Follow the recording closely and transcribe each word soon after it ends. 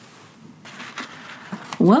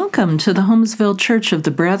Welcome to the Holmesville Church of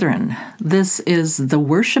the Brethren. This is the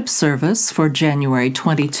worship service for January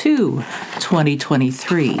 22,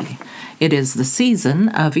 2023. It is the season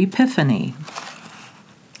of Epiphany.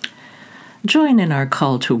 Join in our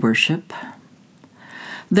call to worship.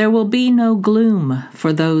 There will be no gloom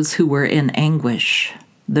for those who were in anguish.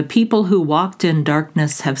 The people who walked in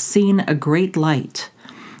darkness have seen a great light.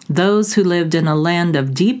 Those who lived in a land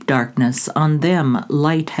of deep darkness, on them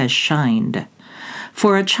light has shined.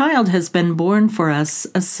 For a child has been born for us,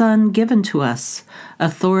 a son given to us.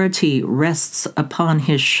 Authority rests upon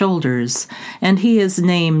his shoulders, and he is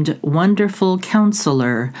named Wonderful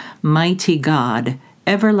Counselor, Mighty God,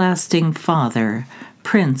 Everlasting Father,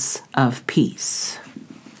 Prince of Peace.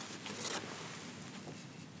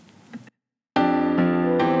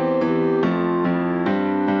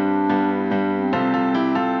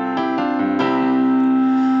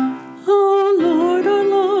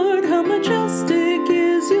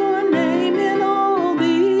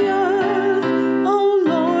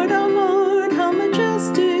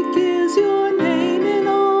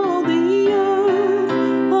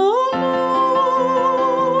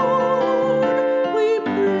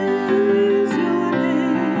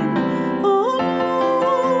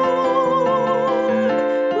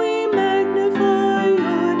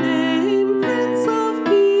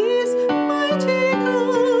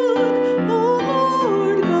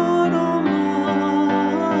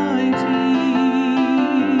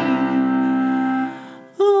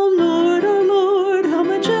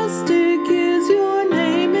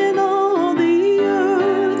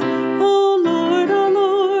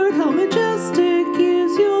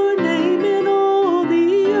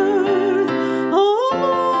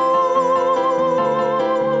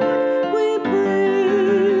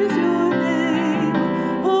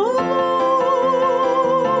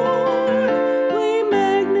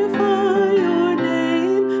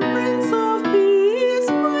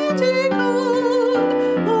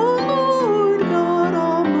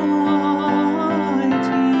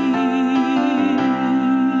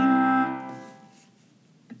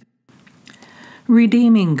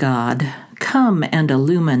 Redeeming God, come and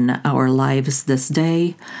illumine our lives this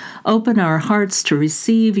day. Open our hearts to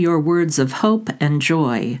receive your words of hope and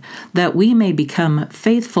joy, that we may become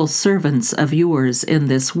faithful servants of yours in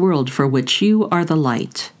this world for which you are the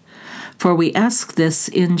light. For we ask this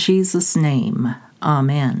in Jesus' name.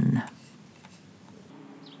 Amen.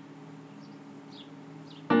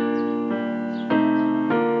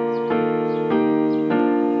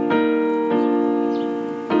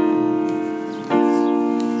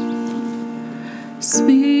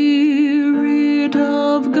 Spirit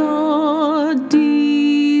of God,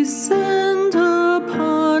 descend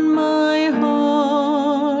upon my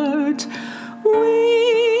heart.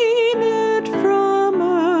 Wean it from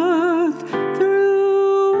earth,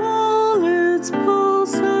 through all its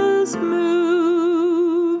pulses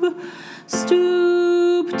move.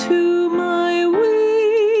 Stoop to my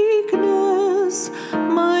weakness,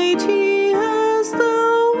 mighty as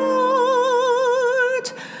thou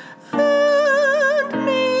art.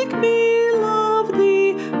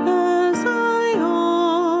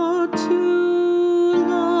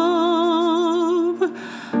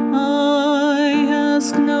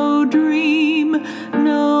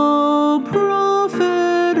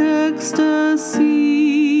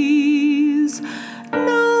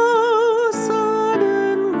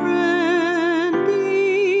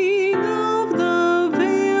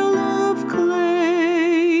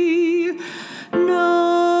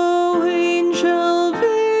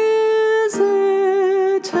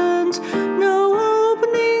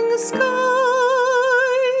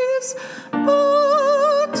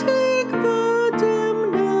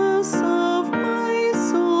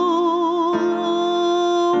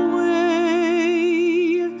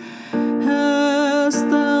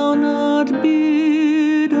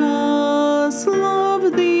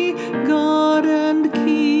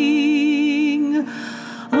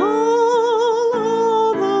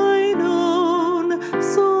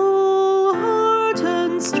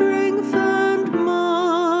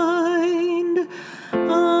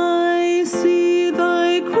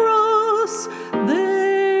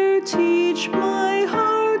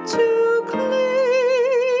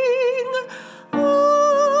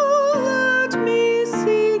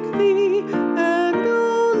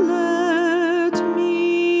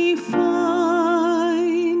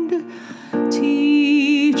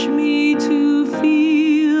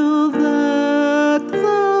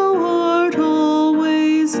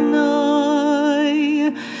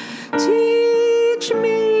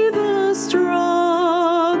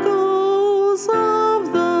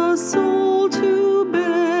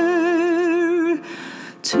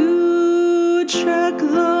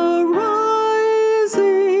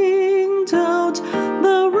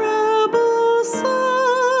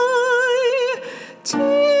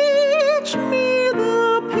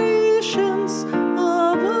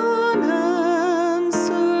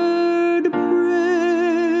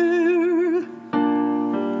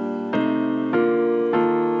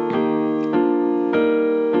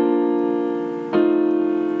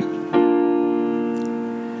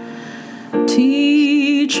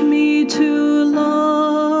 Teach me to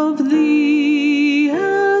love thee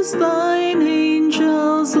as thine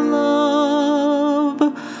angels love.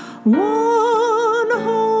 One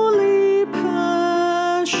holy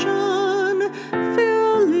passion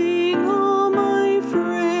filling all my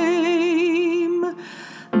frame.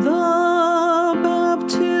 The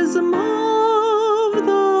baptism of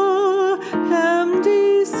the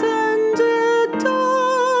hem-descended dove.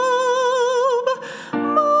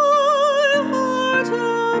 My heart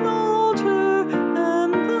an altar,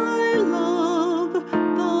 and thy love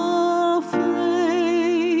the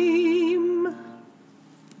flame.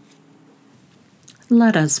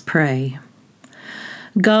 Let us pray.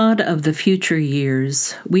 God of the future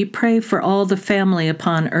years, we pray for all the family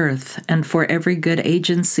upon earth and for every good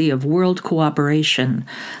agency of world cooperation,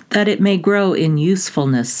 that it may grow in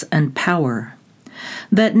usefulness and power,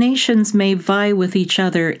 that nations may vie with each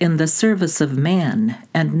other in the service of man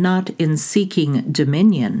and not in seeking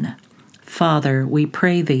dominion. Father, we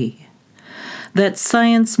pray thee. That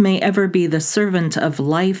science may ever be the servant of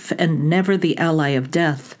life and never the ally of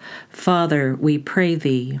death. Father, we pray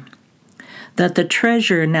thee. That the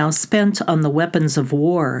treasure now spent on the weapons of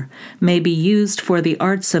war may be used for the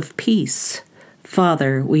arts of peace.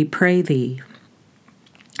 Father, we pray thee.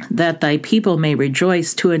 That thy people may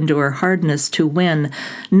rejoice to endure hardness to win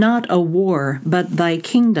not a war, but thy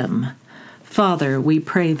kingdom. Father, we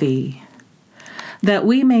pray thee. That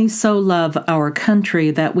we may so love our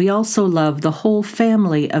country that we also love the whole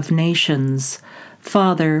family of nations.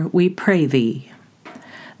 Father, we pray thee.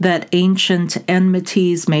 That ancient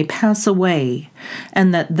enmities may pass away,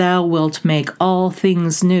 and that thou wilt make all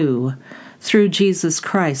things new, through Jesus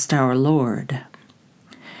Christ our Lord.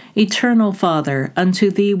 Eternal Father,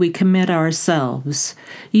 unto thee we commit ourselves.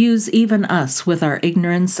 Use even us with our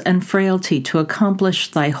ignorance and frailty to accomplish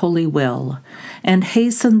thy holy will, and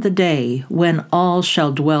hasten the day when all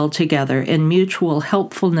shall dwell together in mutual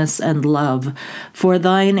helpfulness and love, for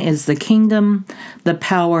thine is the kingdom, the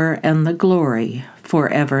power, and the glory,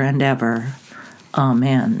 forever and ever.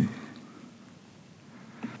 Amen.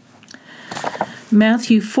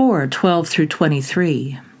 Matthew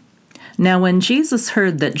 4:12-23. Now when Jesus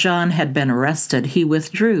heard that John had been arrested, he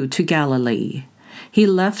withdrew to Galilee. He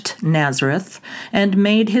left Nazareth and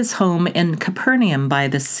made his home in Capernaum by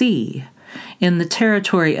the sea, in the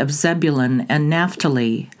territory of Zebulun and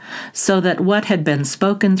Naphtali, so that what had been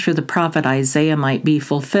spoken through the prophet Isaiah might be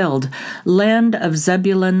fulfilled, land of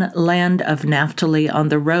Zebulun, land of Naphtali, on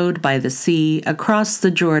the road by the sea, across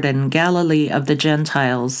the Jordan, Galilee of the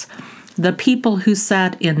Gentiles. The people who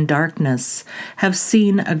sat in darkness have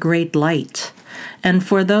seen a great light, and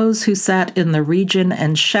for those who sat in the region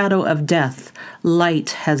and shadow of death, light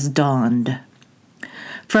has dawned.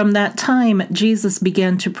 From that time, Jesus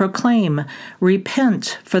began to proclaim,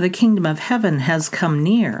 "Repent, for the kingdom of heaven has come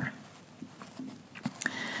near."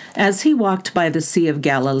 As he walked by the Sea of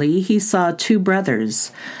Galilee, he saw two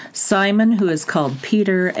brothers, Simon, who is called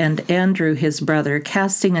Peter, and Andrew, his brother,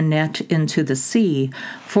 casting a net into the sea,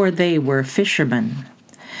 for they were fishermen.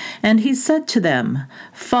 And he said to them,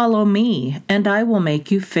 "Follow me, and I will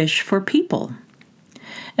make you fish for people."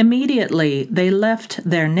 Immediately they left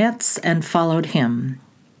their nets and followed him.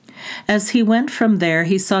 As he went from there,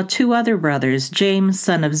 he saw two other brothers, James,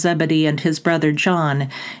 son of Zebedee, and his brother John,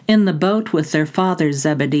 in the boat with their father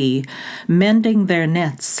Zebedee, mending their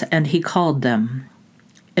nets, and he called them.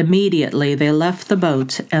 Immediately they left the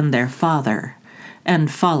boat and their father,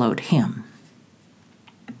 and followed him.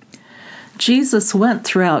 Jesus went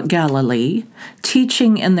throughout Galilee,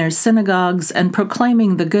 teaching in their synagogues and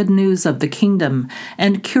proclaiming the good news of the kingdom,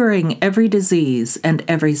 and curing every disease and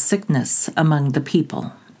every sickness among the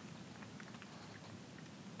people.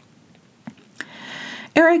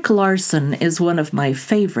 Erik Larson is one of my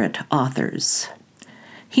favorite authors.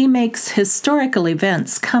 He makes historical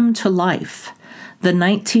events come to life. The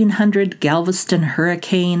 1900 Galveston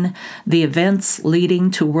hurricane, the events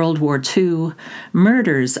leading to World War II,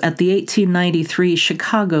 murders at the 1893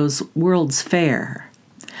 Chicago's World's Fair.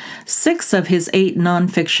 6 of his 8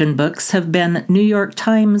 nonfiction books have been New York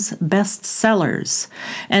Times bestsellers,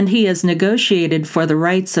 and he has negotiated for the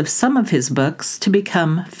rights of some of his books to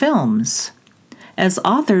become films. As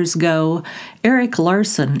authors go, Erik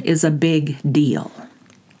Larson is a big deal.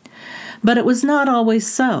 But it was not always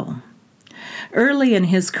so. Early in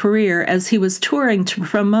his career, as he was touring to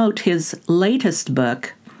promote his latest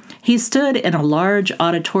book, he stood in a large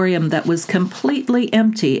auditorium that was completely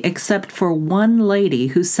empty except for one lady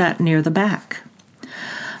who sat near the back.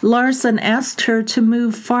 Larson asked her to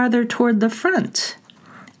move farther toward the front.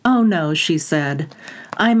 "Oh no," she said,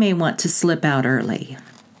 "I may want to slip out early."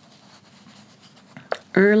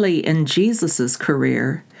 Early in Jesus'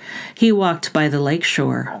 career, he walked by the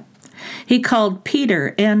lakeshore. He called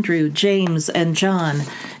Peter, Andrew, James, and John.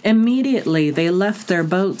 Immediately they left their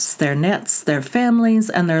boats, their nets, their families,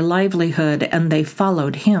 and their livelihood, and they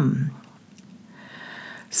followed him.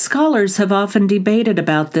 Scholars have often debated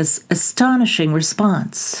about this astonishing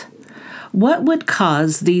response. What would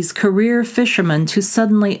cause these career fishermen to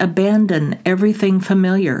suddenly abandon everything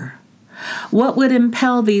familiar? What would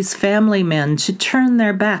impel these family men to turn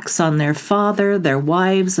their backs on their father, their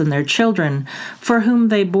wives, and their children, for whom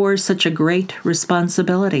they bore such a great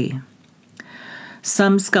responsibility?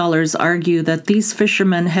 Some scholars argue that these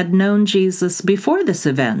fishermen had known Jesus before this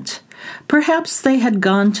event. Perhaps they had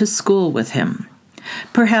gone to school with him.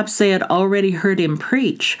 Perhaps they had already heard him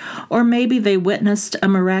preach, or maybe they witnessed a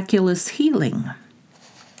miraculous healing.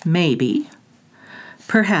 Maybe.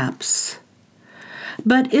 Perhaps.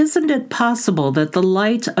 But isn't it possible that the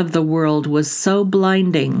light of the world was so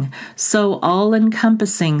blinding, so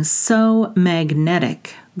all-encompassing, so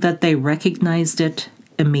magnetic, that they recognized it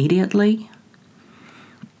immediately?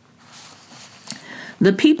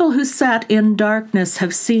 The people who sat in darkness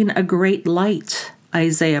have seen a great light,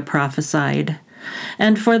 Isaiah prophesied.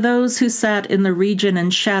 And for those who sat in the region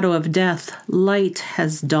and shadow of death, light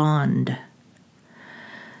has dawned.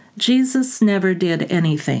 Jesus never did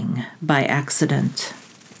anything by accident.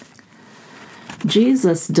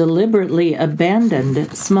 Jesus deliberately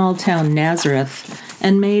abandoned small-town Nazareth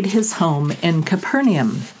and made his home in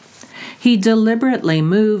Capernaum. He deliberately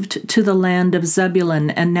moved to the land of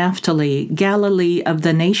Zebulun and Naphtali, Galilee of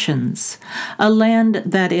the nations, a land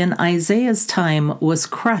that in Isaiah's time was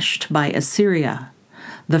crushed by Assyria,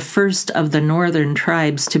 the first of the northern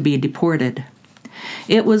tribes to be deported.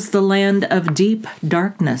 It was the land of deep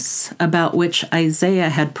darkness about which Isaiah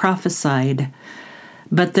had prophesied,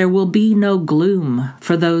 but there will be no gloom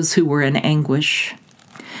for those who were in anguish.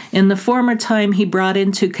 In the former time he brought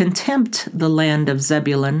into contempt the land of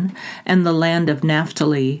Zebulun and the land of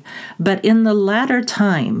Naphtali, but in the latter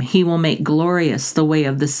time he will make glorious the way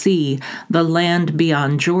of the sea, the land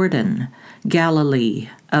beyond Jordan, Galilee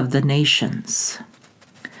of the nations.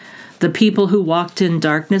 The people who walked in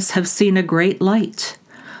darkness have seen a great light.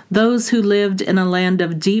 Those who lived in a land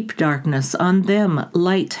of deep darkness, on them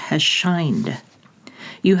light has shined.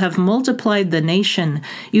 You have multiplied the nation,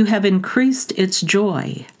 you have increased its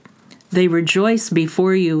joy. They rejoice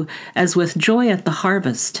before you as with joy at the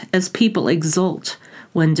harvest, as people exult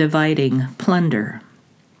when dividing plunder.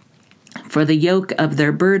 For the yoke of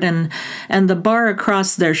their burden and the bar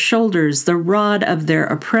across their shoulders, the rod of their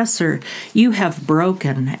oppressor, you have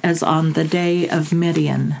broken as on the day of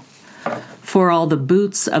Midian. For all the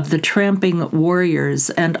boots of the tramping warriors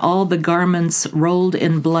and all the garments rolled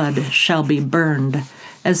in blood shall be burned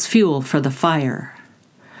as fuel for the fire.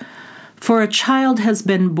 For a child has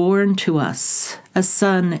been born to us, a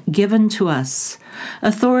son given to us.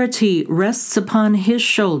 Authority rests upon his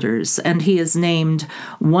shoulders, and he is named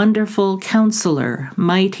Wonderful Counselor,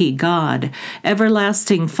 Mighty God,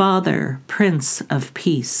 Everlasting Father, Prince of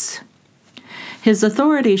Peace. His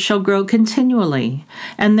authority shall grow continually,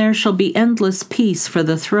 and there shall be endless peace for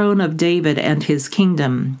the throne of David and his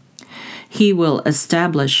kingdom. He will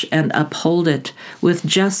establish and uphold it with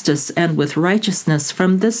justice and with righteousness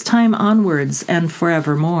from this time onwards and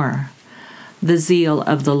forevermore. The zeal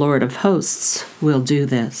of the Lord of hosts will do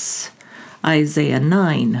this. Isaiah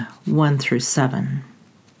 9, 1-7.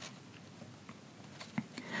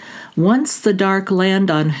 Once the dark land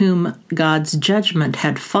on whom God's judgment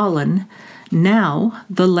had fallen, now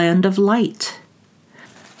the land of light.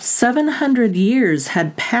 700 years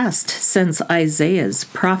had passed since Isaiah's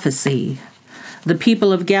prophecy. The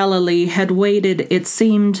people of Galilee had waited, it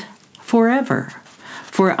seemed, forever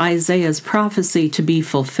for Isaiah's prophecy to be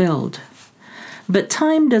fulfilled. But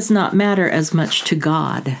time does not matter as much to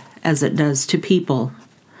God as it does to people.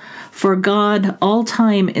 For God, all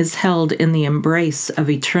time is held in the embrace of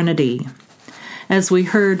eternity. As we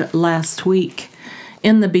heard last week,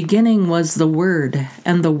 in the beginning was the Word,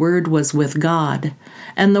 and the Word was with God,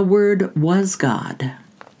 and the Word was God.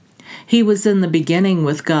 He was in the beginning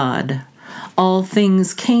with God. All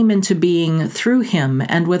things came into being through him,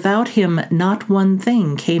 and without him not one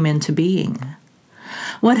thing came into being.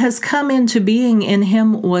 What has come into being in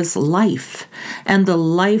him was life, and the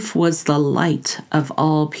life was the light of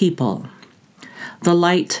all people. The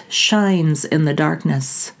light shines in the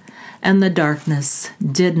darkness, and the darkness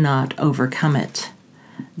did not overcome it.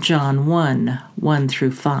 John 1,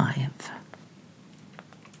 1-5.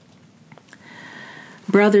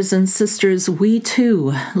 Brothers and sisters, we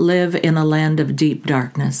too live in a land of deep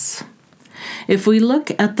darkness. If we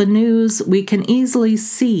look at the news, we can easily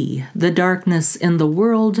see the darkness in the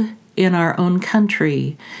world, in our own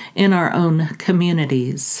country, in our own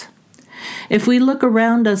communities. If we look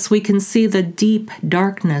around us, we can see the deep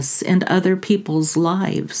darkness in other people's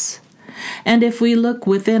lives. And if we look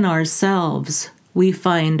within ourselves, we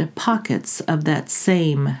find pockets of that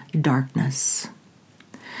same darkness.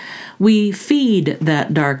 We feed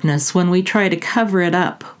that darkness when we try to cover it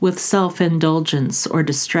up with self-indulgence or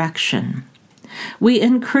distraction. We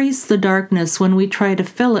increase the darkness when we try to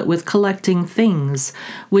fill it with collecting things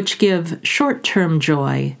which give short-term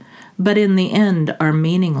joy, but in the end are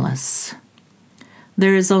meaningless.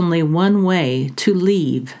 There is only one way to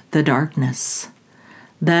leave the darkness.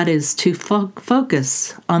 That is to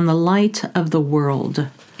focus on the light of the world,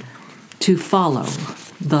 to follow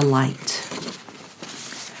the light.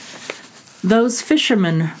 Those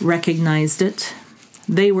fishermen recognized it.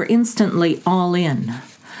 They were instantly all in.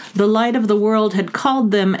 The light of the world had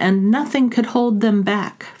called them, and nothing could hold them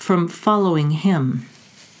back from following him.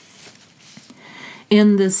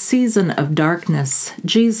 In this season of darkness,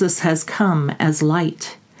 Jesus has come as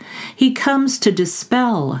light. He comes to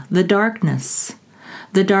dispel the darkness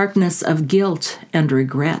of guilt and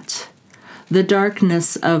regret, the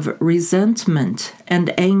darkness of resentment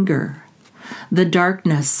and anger, the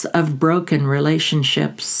darkness of broken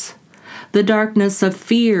relationships, the darkness of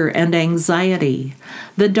fear and anxiety,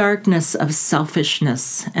 the darkness of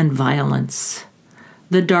selfishness and violence,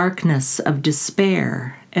 the darkness of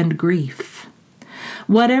despair and grief.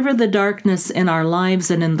 Whatever the darkness in our lives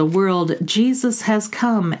and in the world, Jesus has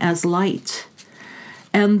come as light,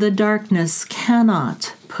 and the darkness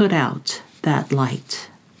cannot put out that light.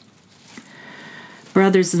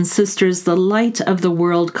 Brothers and sisters, the light of the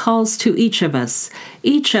world calls to each of us.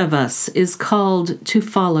 Each of us is called to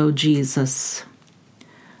follow Jesus.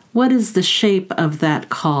 What is the shape of that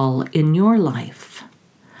call in your life?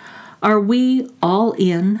 Are we all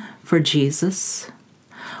in for Jesus?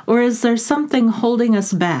 Or is there something holding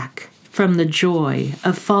us back from the joy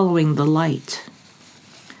of following the light?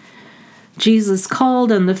 Jesus called,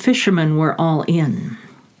 and the fishermen were all in.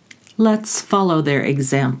 Let's follow their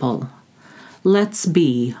example. Let's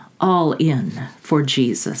be all in for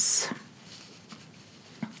Jesus.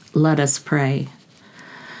 Let us pray.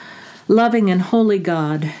 Loving and holy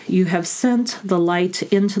God, you have sent the light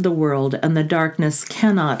into the world, and the darkness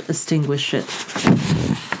cannot extinguish it.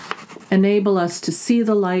 Enable us to see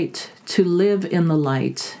the light, to live in the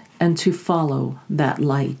light, and to follow that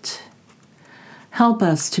light. Help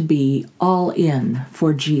us to be all in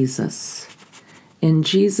for Jesus. In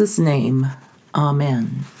Jesus' name,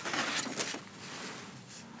 amen.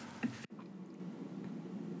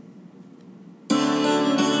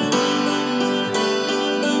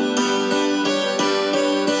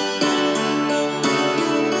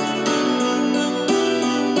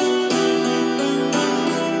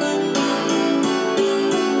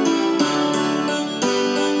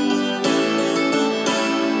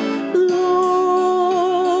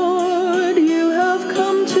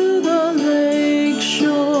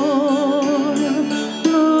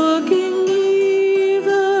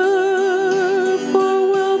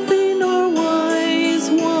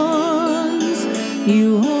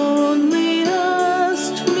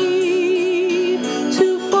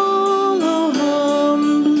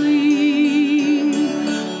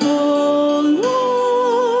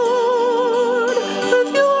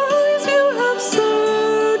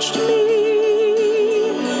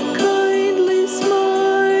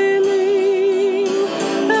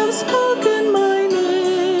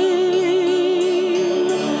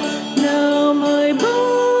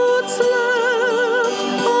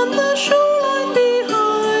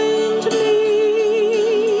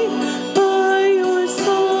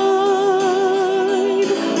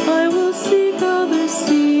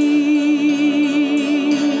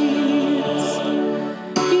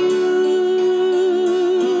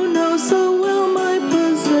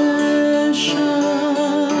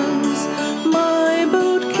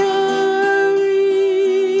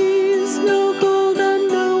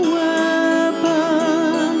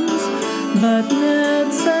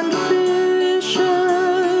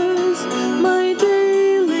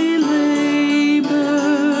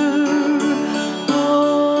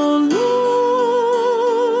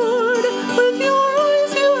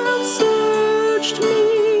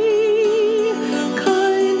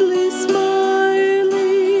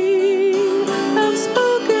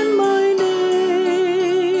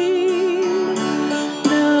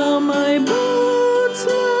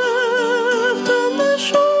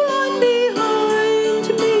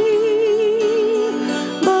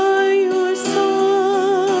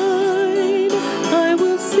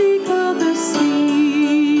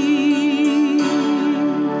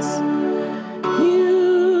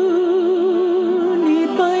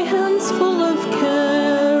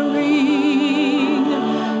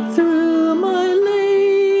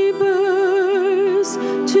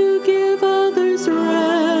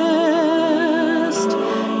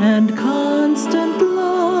 constant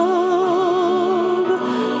love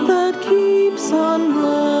that keeps on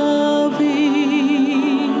loving.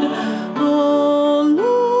 Oh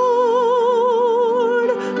Lord,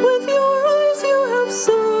 with your eyes you have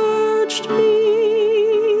searched me,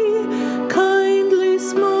 kindly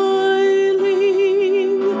smiling,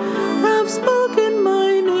 have spoken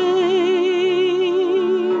my name.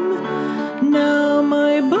 Now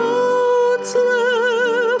my boat's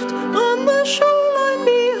left on the shoreline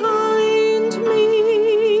behind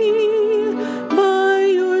me. By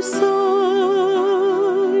your side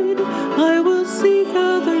I will seek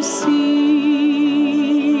other seas.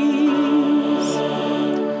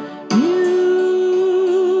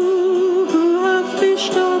 You who have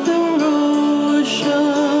fished other oceans,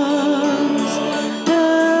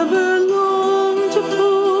 ever longed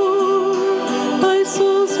for by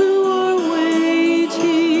souls who are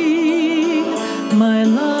waiting, my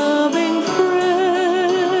loving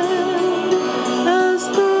friend, as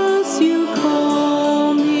thus you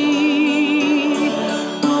call me.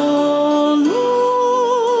 Oh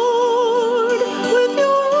Lord, with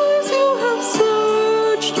your eyes you have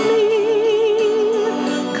searched me,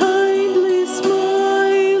 kindly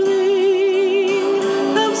smiling,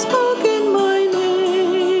 have spoken my name.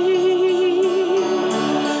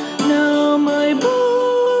 Now my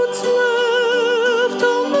boat's left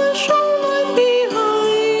on the shoreline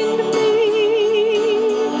behind me.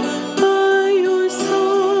 By your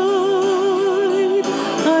side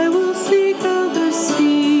I will seek other seas.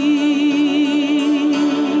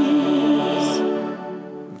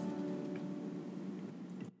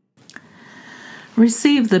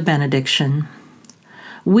 Receive the benediction.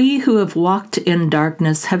 We who have walked in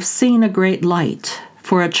darkness have seen a great light,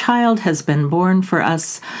 for a child has been born for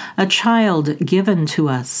us, a child given to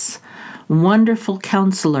us. Wonderful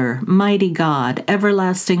Counselor, mighty God,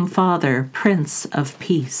 everlasting Father, Prince of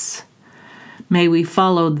Peace. May we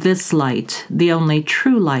follow this light, the only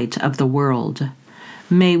true light of the world.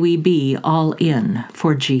 May we be all in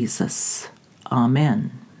for Jesus.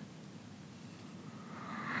 Amen.